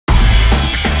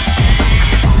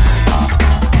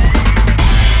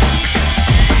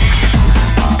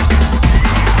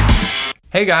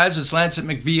Hey guys, it's Lance at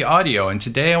McV Audio, and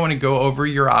today I want to go over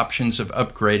your options of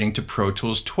upgrading to Pro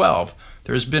Tools 12.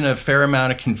 There's been a fair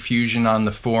amount of confusion on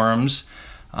the forums,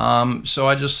 so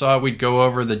I just thought we'd go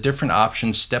over the different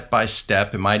options step by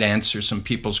step. It might answer some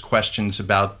people's questions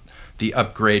about the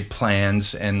upgrade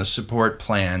plans and the support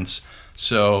plans.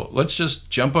 So let's just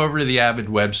jump over to the Avid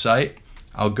website.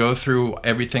 I'll go through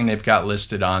everything they've got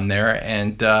listed on there,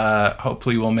 and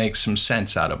hopefully we'll make some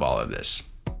sense out of all of this.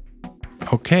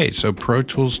 Okay, so Pro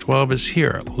Tools 12 is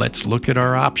here. Let's look at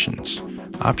our options.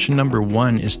 Option number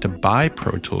 1 is to buy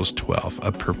Pro Tools 12,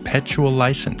 a perpetual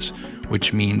license,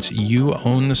 which means you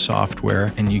own the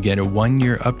software and you get a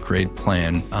 1-year upgrade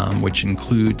plan, which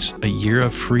includes a year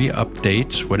of free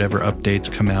updates, whatever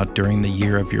updates come out during the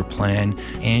year of your plan,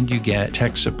 and you get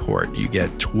tech support. You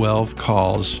get 12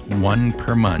 calls, 1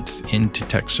 per month, into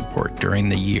tech support during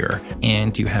the year,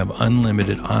 and you have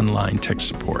unlimited online tech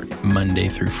support Monday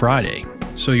through Friday.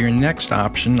 So your next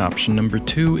option, option number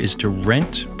 2, is to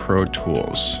rent Pro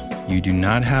Tools. You do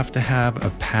not have to have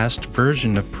a past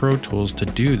version of Pro Tools to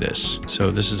do this.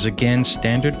 So this is again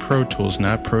standard Pro Tools,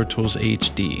 not Pro Tools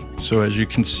HD. So as you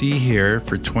can see here,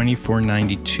 for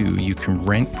 $24.92, you can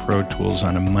rent Pro Tools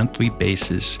on a monthly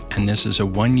basis, and this is a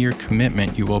 1-year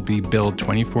commitment. You will be billed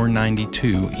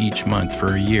 $24.92 each month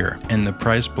for a year. And the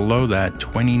price below that,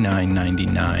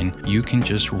 $29.99, you can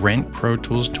just rent Pro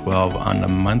Tools 12 on a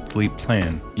monthly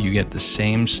plan. You get the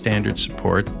same standard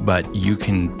support, but you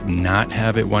can not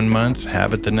have it 1 month,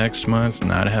 have it the next month,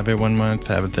 not have it 1 month,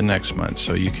 have it the next month.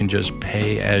 So you can just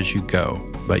pay as you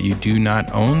go. But you do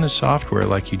not own the software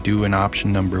like you do in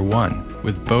option number 1.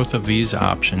 With both of these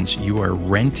options, you are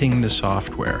renting the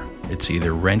software. It's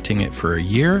either renting it for a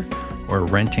year or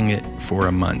renting it for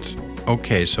a month.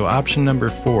 Okay, so option number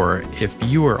 4, if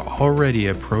you are already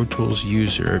a Pro Tools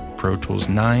user, Pro Tools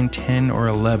 9, 10, or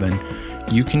 11,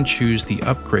 you can choose the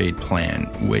upgrade plan,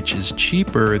 which is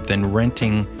cheaper than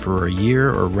renting for a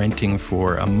year or renting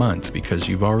for a month because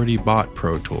you've already bought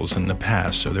Pro Tools in the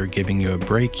past. So they're giving you a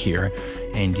break here,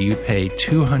 and you pay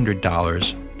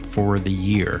 $200 for the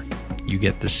year. You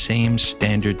get the same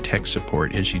standard tech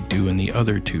support as you do in the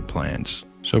other 2 plans.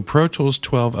 So Pro Tools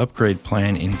 12 upgrade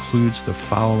plan includes the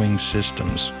following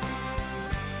systems.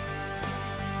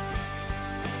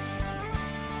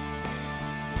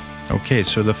 Okay,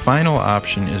 so the final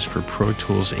option is for Pro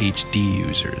Tools HD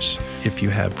users. If you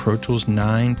have Pro Tools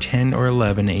 9, 10, or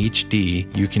 11 HD,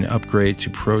 you can upgrade to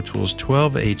Pro Tools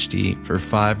 12 HD for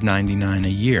 $5.99 a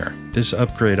year. This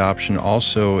upgrade option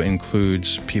also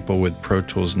includes people with Pro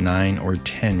Tools 9 or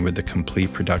 10 with the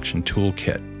complete production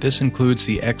toolkit. This includes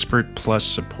the Expert Plus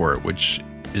support, which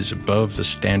is above the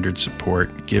standard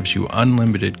support, gives you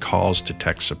unlimited calls to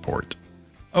tech support.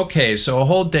 Okay, so a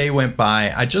whole day went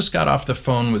by. I just got off the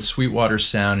phone with Sweetwater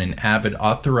Sound, an Avid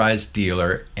authorized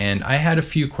dealer, and I had a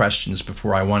few questions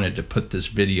before I wanted to put this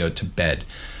video to bed.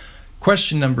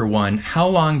 Question number 1, how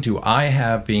long do I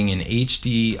have being an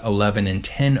HD 11 and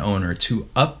 10 owner to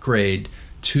upgrade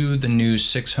to the new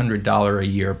 $600 a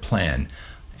year plan?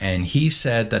 And he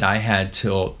said that I had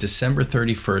till December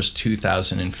 31st,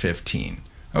 2015.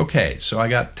 Okay, so I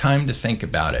got time to think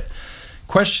about it.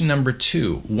 Question number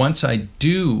 2, once I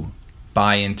do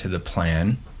buy into the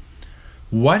plan,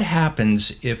 what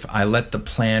happens if I let the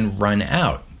plan run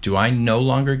out? Do I no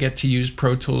longer get to use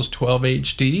Pro Tools 12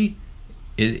 HD?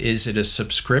 Is it a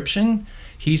subscription?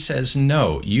 He says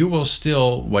no, you will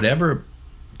still, whatever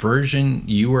version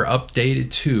you were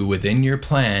updated to within your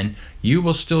plan, you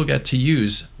will still get to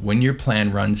use when your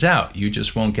plan runs out. You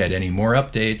just won't get any more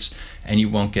updates and you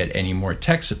won't get any more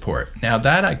tech support. Now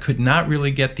that I could not really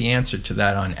get the answer to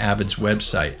that on Avid's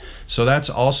website, so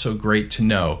that's also great to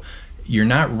know. You're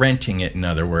not renting it, in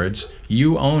other words,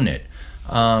 you own it.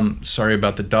 Sorry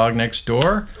about the dog next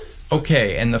door.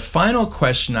 Okay, and the final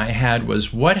question I had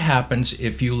was, what happens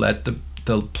if you let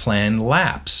the plan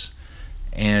lapse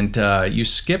and you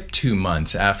skip 2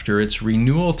 months after its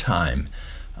renewal time?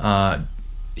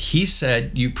 He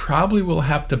said you probably will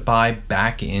have to buy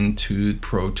back into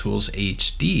Pro Tools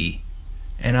HD.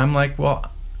 And I'm like,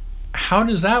 well, how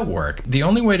does that work? The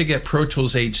only way to get Pro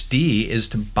Tools HD is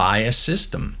to buy a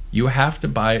system. You have to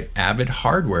buy Avid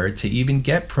hardware to even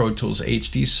get Pro Tools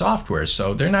HD software.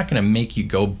 So they're not going to make you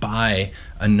go buy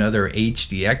another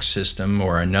HDX system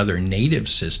or another native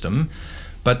system,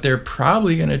 but they're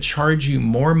probably going to charge you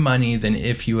more money than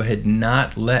if you had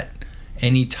not let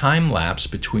any time lapse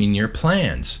between your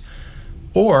plans.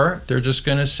 Or they're just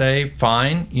going to say,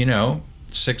 fine, you know,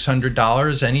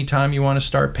 $600 anytime you want to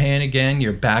start paying again,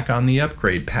 you're back on the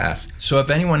upgrade path. So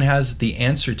if anyone has the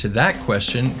answer to that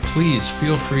question, please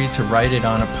feel free to write it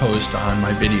on a post on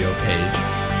my video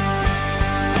page.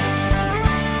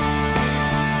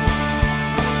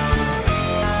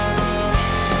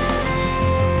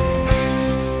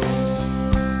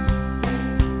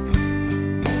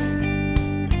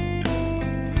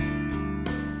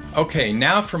 Okay,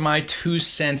 now for my 2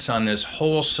 cents on this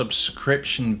whole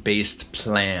subscription-based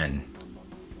plan.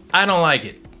 I don't like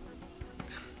it.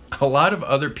 A lot of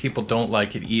other people don't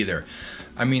like it either.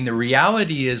 I mean, the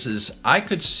reality is I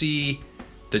could see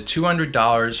the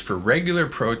 $200 for regular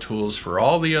Pro Tools for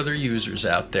all the other users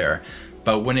out there.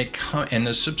 But when it comes, and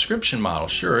the subscription model,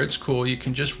 sure, it's cool. You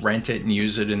can just rent it and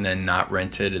use it and then not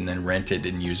rent it and then rent it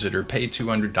and use it, or pay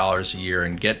 $200 a year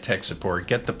and get tech support,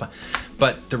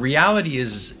 but the reality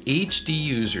is HD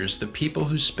users, the people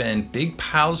who spend big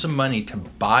piles of money to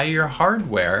buy your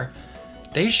hardware,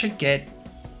 they should get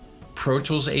Pro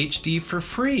Tools HD for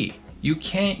free. You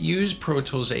can't use Pro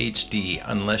Tools HD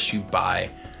unless you buy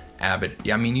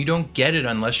Avid. I mean, you don't get it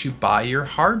unless you buy your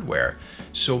hardware.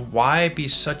 So why be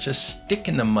such a stick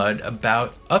in the mud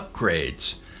about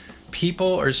upgrades?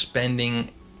 People are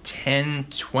spending $10,000,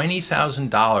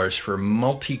 $20,000 for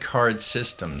multi-card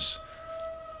systems.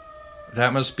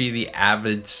 That must be the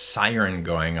Avid siren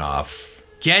going off.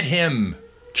 Get him!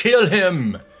 Kill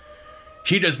him!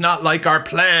 He does not like our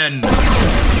plan!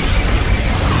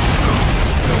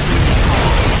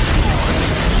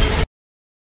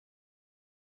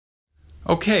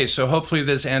 Okay, so hopefully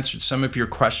this answered some of your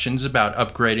questions about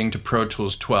upgrading to Pro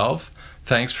Tools 12.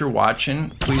 Thanks for watching.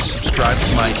 Please subscribe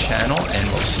to my channel, and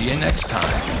we'll see you next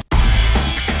time.